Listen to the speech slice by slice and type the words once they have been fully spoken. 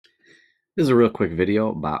This is a real quick video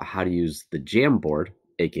about how to use the JamBoard,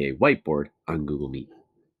 aka whiteboard, on Google Meet.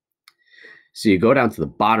 So you go down to the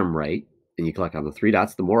bottom right and you click on the three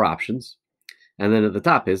dots, the more options, and then at the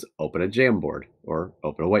top is open a JamBoard or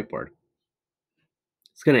open a whiteboard.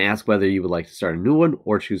 It's going to ask whether you would like to start a new one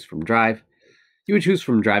or choose from Drive. You would choose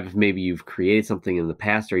from Drive if maybe you've created something in the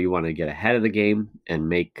past or you want to get ahead of the game and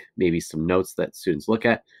make maybe some notes that students look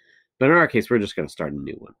at. But in our case, we're just going to start a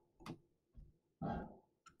new one.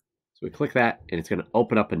 So we click that and it's going to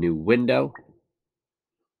open up a new window.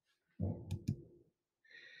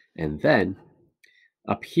 And then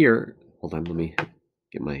up here, hold on, let me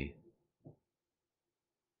get my,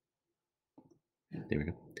 there we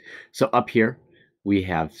go. So up here, we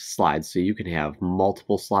have slides. So you can have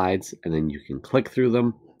multiple slides and then you can click through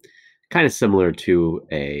them, kind of similar to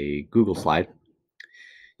a Google slide.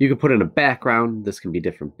 You can put in a background. This can be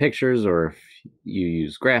different pictures, or if you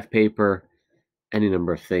use graph paper, any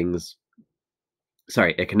number of things.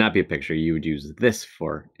 Sorry, it cannot be a picture. You would use this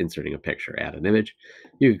for inserting a picture, add an image.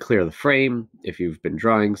 You can clear the frame if you've been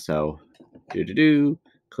drawing. So clear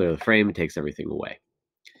the frame, it takes everything away.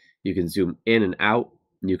 You can zoom in and out.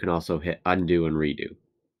 You can also hit undo and redo.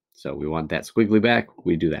 So we want that squiggly back,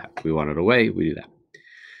 we do that. We want it away, we do that.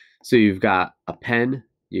 So you've got a pen.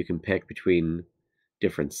 You can pick between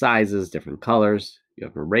different sizes, different colors. You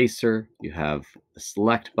have an eraser. You have a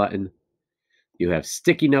select button. You have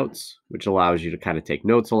sticky notes, which allows you to kind of take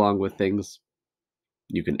notes along with things.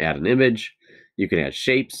 You can add an image. You can add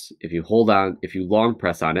shapes. If you long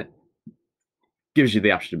press on it, gives you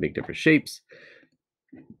the option to make different shapes.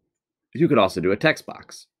 You could also do a text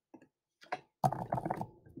box.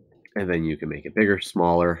 And then you can make it bigger,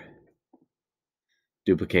 smaller,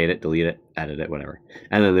 duplicate it, delete it, edit it, whatever.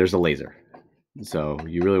 And then there's a laser. So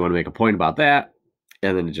you really want to make a point about that.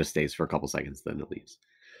 And then it just stays for a couple seconds, then it leaves.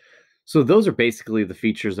 So those are basically the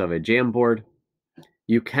features of a JamBoard.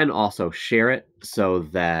 You can also share it so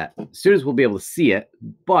that students will be able to see it,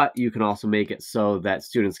 but you can also make it so that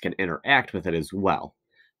students can interact with it as well.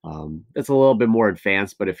 That's a little bit more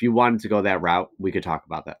advanced, but if you wanted to go that route, we could talk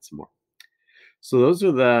about that some more. So those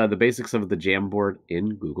are the basics of the JamBoard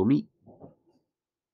in Google Meet.